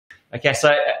Okay,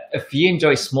 so if you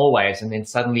enjoy small waves and then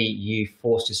suddenly you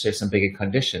forced to surf some bigger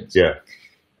conditions, Yeah.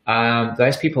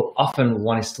 those people often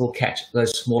want to still catch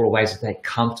those smaller waves that they're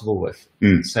comfortable with.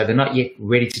 So they're not yet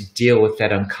ready to deal with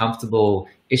that uncomfortable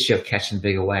issue of catching a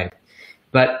bigger wave.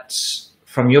 But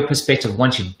from your perspective,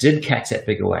 once you did catch that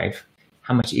bigger wave,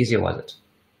 how much easier was it?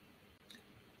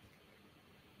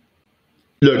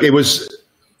 Look, it was.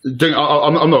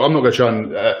 I'm not going to try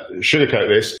and sugarcoat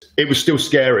this. It was still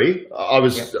scary. I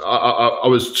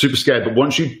was super scared. But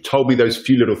once you told me those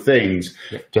few little things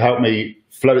to help me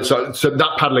float it, so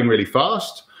that paddling really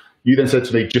fast, you then said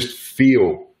to me, just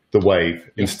feel the wave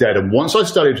instead. And once I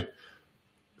started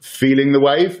feeling the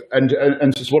wave, and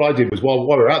so what I did was while we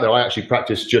were out there, I actually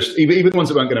practiced just even the ones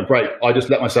that weren't going to break. I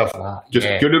just let myself just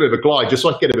get a little bit of a glide, just so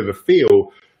I could get a bit of a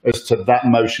feel as to that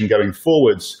motion going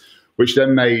forwards, which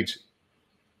then made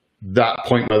that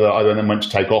point where I then went to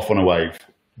take off on a wave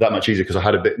that much easier because I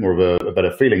had a bit more of a better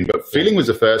feeling. But feeling was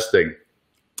the first thing.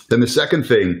 Then the second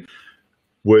thing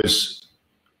was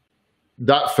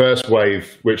that first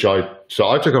wave, which I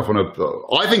took off on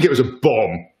I think it was a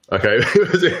bomb. Okay,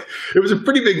 it was a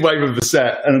pretty big wave of the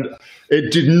set, and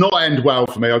it did not end well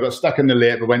for me. I got stuck in the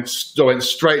lip, I went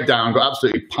straight down, got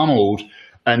absolutely pummeled.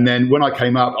 And then when I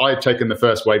came up, I had taken the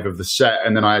first wave of the set,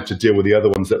 and then I had to deal with the other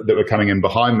ones that were coming in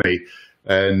behind me.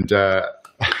 And yeah,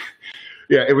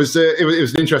 it was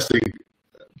an interesting.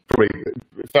 Probably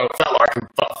it felt like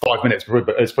about 5 minutes, but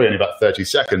it's probably only about 30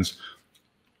 seconds.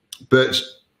 But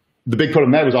the big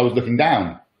problem there was I was looking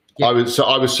down. Yeah. I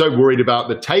was so worried about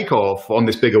the takeoff on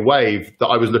this bigger wave that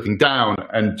I was looking down.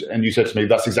 And you said to me,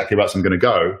 "That's exactly where I'm going to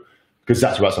go, because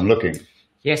that's where I'm looking."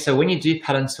 Yeah. So when you do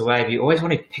paddle into a wave, you always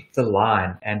want to pick the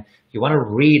line, and you want to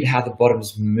read how the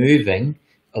bottom's moving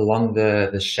along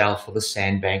the shelf or the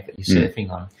sandbank that you're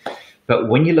surfing on. But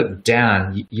when you look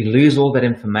down, you lose all that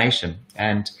information.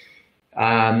 And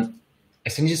as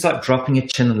soon as you start dropping your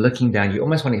chin and looking down, you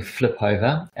almost want to flip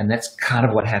over. And that's kind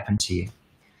of what happened to you.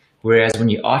 Whereas when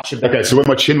you arch your back... Okay, so when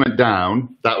my chin went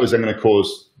down, that was then going to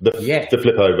cause the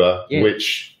flip over,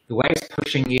 which... The wave's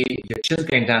pushing you, your chin's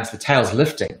going down, so the tail's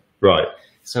lifting. Right.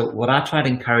 So what I try to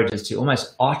encourage is to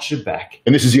almost arch your back.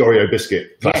 And this is the Oreo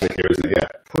biscuit classic here, isn't it? Yeah.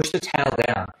 Push the tail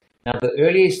down. Now, the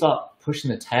earlier you start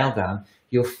pushing the tail down,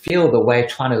 you'll feel the wave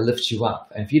trying to lift you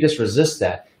up. And if you just resist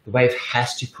that, the wave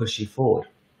has to push you forward.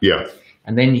 Yeah.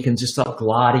 And then you can just start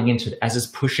gliding into it as it's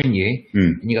pushing you,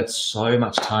 and you got so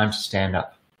much time to stand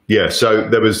up. Yeah. So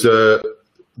there was the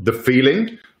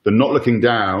feeling, the not looking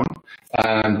down,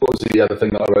 and what was the other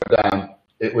thing that I wrote down?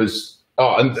 It was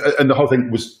and the whole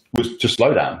thing was to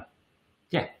slow down.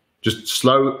 Yeah. Just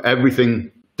slow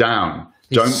everything down.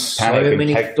 There's Don't panic so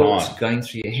many and take thoughts time. going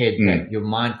through your head that your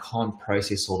mind can't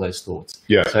process all those thoughts.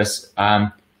 Yeah. So it's,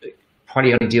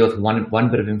 probably only deal with one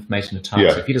bit of information at a time.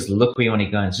 Yeah. So if you just look where you want to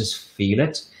go and just feel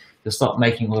it, you'll start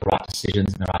making all the right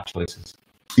decisions and the right choices.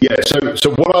 Yeah.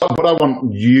 So what I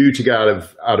want you to get out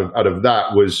of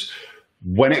that was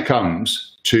when it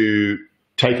comes to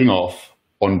taking off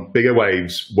on bigger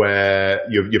waves where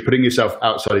you're putting yourself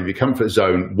outside of your comfort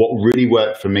zone. What really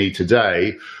worked for me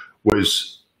today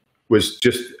was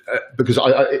just because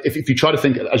if you try to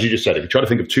think, as you just said, if you try to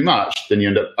think of too much, then you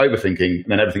end up overthinking and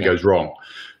then everything goes wrong.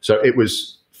 So it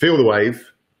was feel the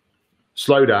wave,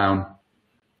 slow down,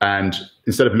 and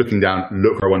instead of looking down,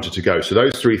 look where I wanted to go. So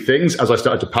those three things, as I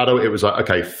started to paddle, it was like,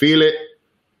 okay, feel it,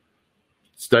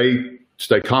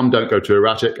 stay calm, don't go too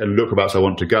erratic, and look about I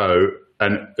want to go.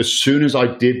 And as soon as I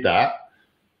did that,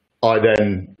 I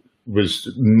then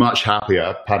was much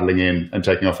happier paddling in and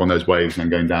taking off on those waves and then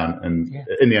going down. And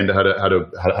in the end, I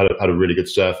had a really good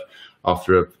surf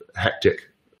after a hectic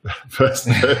first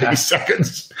 30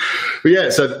 seconds. But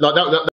yeah, so like that